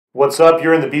What's up?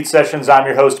 You're in the Beat Sessions. I'm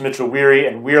your host, Mitchell Weary,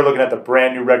 and we are looking at the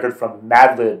brand new record from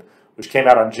Madlib, which came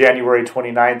out on January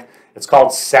 29th. It's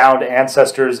called Sound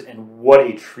Ancestors, and what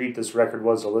a treat this record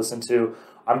was to listen to.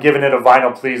 I'm giving it a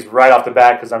vinyl please right off the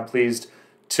bat because I'm pleased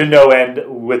to no end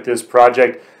with this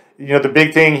project. You know, the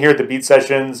big thing here at the Beat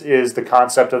Sessions is the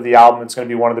concept of the album. It's going to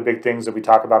be one of the big things that we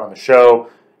talk about on the show.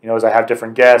 You know, as I have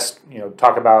different guests,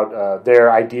 talk about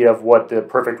their idea of what the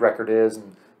perfect record is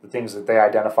and the things that they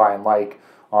identify and like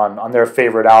on their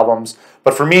favorite albums.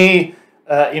 But for me,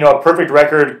 a perfect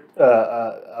record,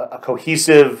 a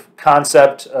cohesive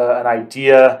concept, an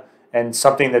idea, and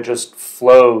something that just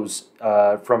flows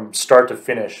from start to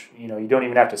finish. You know, you don't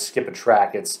even have to skip a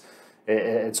track.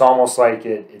 It's almost like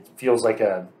it feels like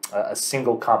a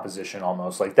single composition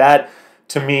almost. Like that,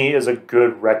 to me, is a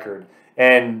good record.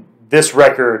 And this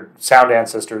record, Sound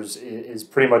Ancestors, is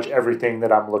pretty much everything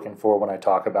that I'm looking for when I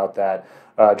talk about that.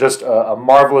 Just a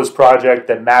marvelous project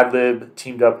that Madlib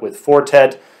teamed up with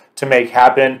Fortet to make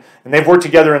happen. And they've worked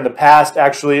together in the past,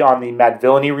 actually, on the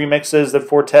Madvillainy remixes that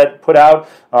Fortet put out.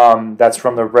 That's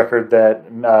from the record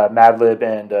that Madlib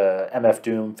and MF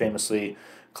Doom famously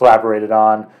collaborated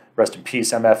on. Rest in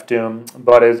peace, MF Doom.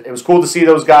 But it was cool to see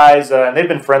those guys, and they've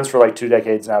been friends for like 2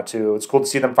 decades now, too. It's cool to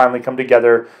see them finally come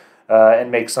together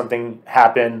and make something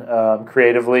happen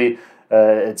creatively.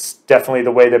 It's definitely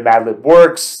the way that Madlib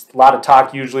works. A lot of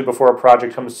talk usually before a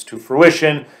project comes to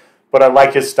fruition, but I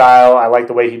like his style. I like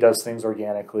the way he does things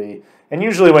organically. And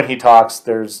usually when he talks,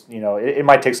 there's, it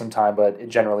might take some time, but it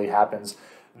generally happens.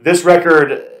 This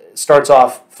record starts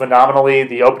off phenomenally.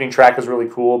 The opening track is really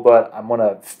cool, but I'm going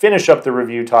to finish up the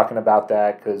review talking about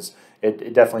that because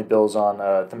it definitely builds on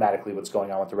thematically what's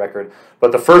going on with the record.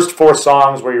 But the first 4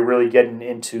 songs where you're really getting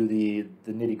into the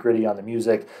nitty-gritty on the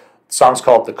music, the song's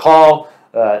called The Call,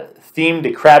 Theme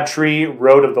to Crabtree,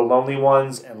 Road of the Lonely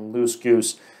Ones, and Loose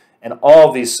Goose. And all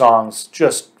of these songs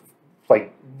just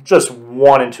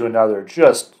one into another.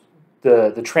 Just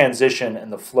the transition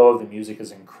and the flow of the music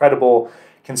is incredible,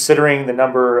 considering the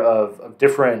number of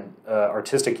different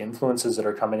artistic influences that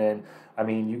are coming in. I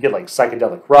mean, you get like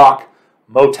psychedelic rock,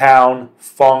 Motown,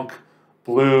 funk,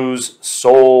 blues,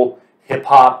 soul,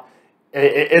 hip-hop.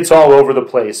 It's all over the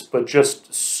place, but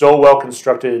just so well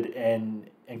constructed and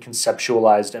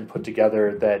conceptualized and put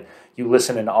together that you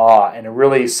listen in awe. And it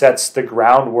really sets the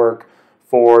groundwork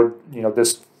for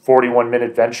this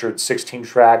 41-minute venture. It's 16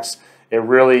 tracks. It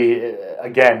really,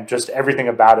 again, just everything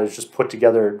about it is just put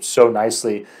together so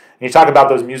nicely. And you talk about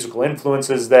those musical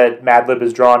influences that Madlib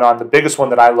is drawn on. The biggest one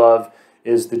that I love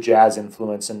is the jazz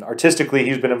influence. And artistically,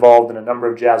 he's been involved in a number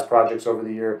of jazz projects over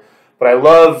the year. But I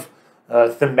love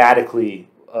thematically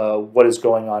what is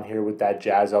going on here with that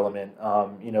jazz element.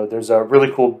 There's a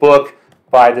really cool book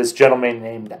by this gentleman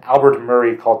named Albert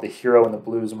Murray called The Hero and the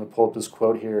Blues. I'm going to pull up this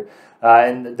quote here.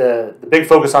 And the big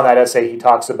focus on that essay, he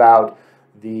talks about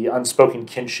the unspoken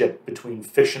kinship between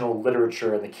fictional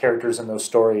literature and the characters in those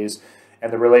stories,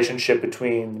 and the relationship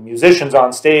between the musicians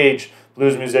on stage,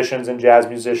 blues musicians and jazz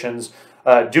musicians.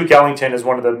 Duke Ellington is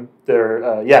one of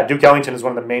Duke Ellington is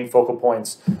one of the main focal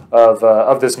points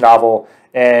of this novel.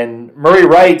 And Murray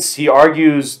writes, he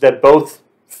argues that both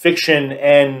fiction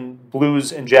and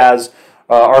blues and jazz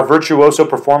are virtuoso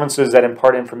performances that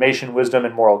impart information, wisdom,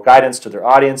 and moral guidance to their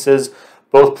audiences.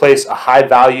 Both place a high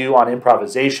value on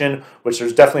improvisation, which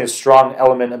there's definitely a strong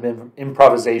element of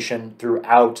improvisation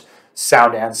throughout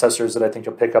Sound Ancestors that I think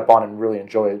you'll pick up on and really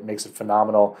enjoy. It makes it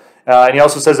phenomenal. And he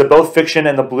also says that both fiction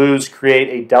and the blues create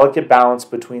a delicate balance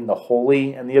between the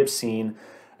holy and the obscene,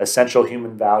 essential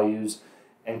human values,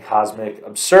 and cosmic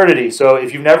absurdity. So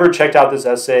if you've never checked out this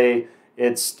essay,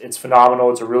 it's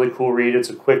phenomenal. It's a really cool read. It's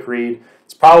a quick read.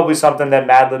 It's probably something that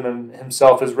Madlib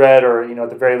himself has read, or at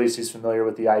the very least he's familiar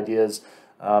with the ideas.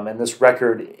 And this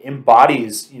record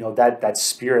embodies that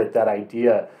spirit, that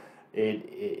idea.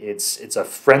 It's a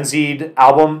frenzied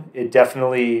album. It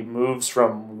definitely moves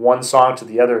from one song to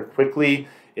the other quickly.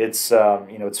 It's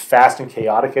it's fast and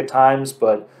chaotic at times,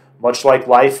 but much like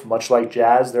life, much like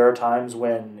jazz, there are times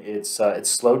when it's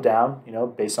slowed down.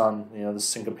 Based on the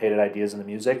syncopated ideas in the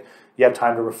music, you have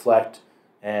time to reflect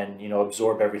and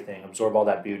absorb everything, absorb all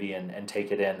that beauty, and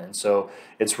take it in. And so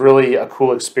it's really a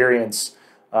cool experience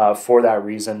for that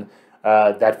reason.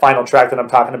 That final track that I'm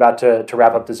talking about to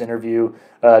wrap up this interview,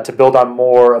 to build on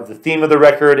more of the theme of the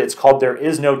record, it's called There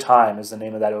Is No Time is the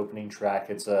name of that opening track.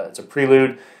 It's a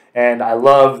prelude, and I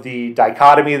love the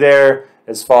dichotomy there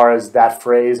as far as that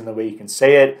phrase and the way you can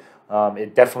say it.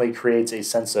 It definitely creates a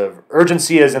sense of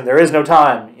urgency, as in there is no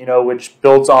time, which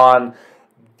builds on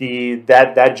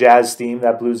that jazz theme,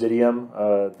 that blues idiom,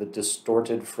 the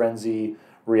distorted frenzy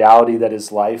reality that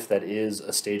is life, that is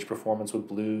a stage performance with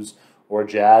blues or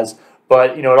jazz.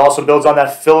 But, it also builds on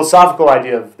that philosophical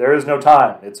idea of there is no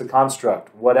time. It's a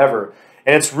construct, whatever.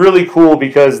 And it's really cool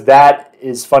because that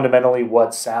is fundamentally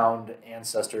what Sound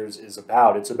Ancestors is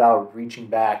about. It's about reaching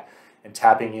back and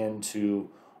tapping into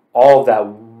all of that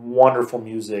wonderful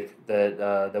music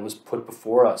that was put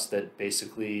before us. That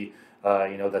basically,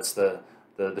 that's the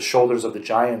shoulders of the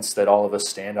giants that all of us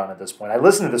stand on at this point. I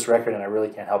listen to this record and I really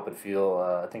can't help but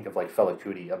think of like Fela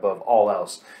Kuti above all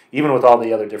else, even with all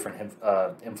the other different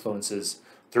influences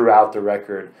throughout the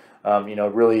record.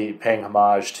 Really paying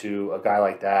homage to a guy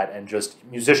like that, and just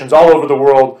musicians all over the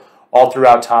world, all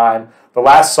throughout time. The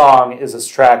last song is this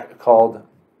track called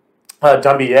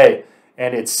Dumbier,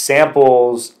 and it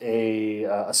samples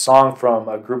a song from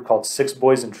a group called Six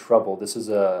Boys in Trouble. This is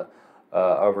a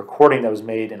recording that was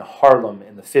made in Harlem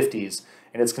in the 50s,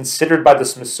 and it's considered by the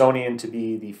Smithsonian to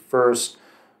be the first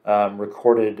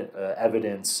recorded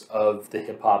evidence of the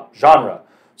hip-hop genre.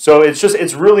 So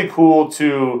it's really cool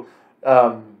to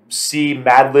see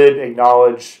Madlib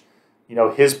acknowledge,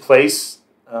 his place,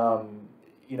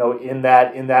 in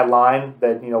that line,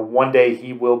 that, one day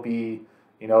he will be,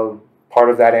 part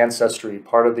of that ancestry,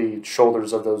 part of the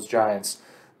shoulders of those giants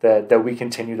that we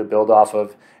continue to build off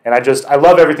of. And I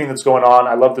love everything that's going on.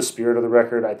 I love the spirit of the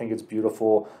record. I think it's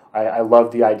beautiful. I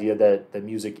love the idea that the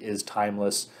music is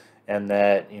timeless, and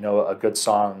that a good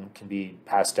song can be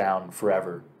passed down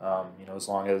forever. As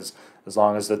long as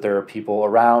that there are people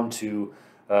around to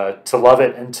love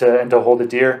it and to hold it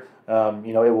dear,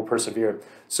 it will persevere.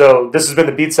 So this has been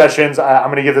the Beat Sessions. I'm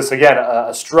going to give this, again,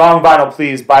 a strong vinyl.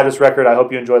 Please buy this record. I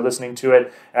hope you enjoyed listening to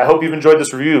it. And I hope you've enjoyed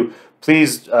this review.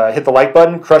 Please hit the like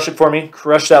button. Crush it for me.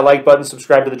 Crush that like button.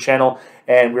 Subscribe to the channel.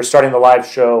 And we're starting the live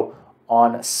show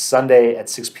on Sunday at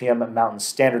 6 p.m. Mountain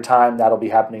Standard Time. That'll be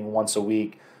happening once a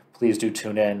week. Please do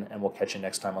tune in, and we'll catch you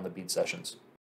next time on the Beat Sessions.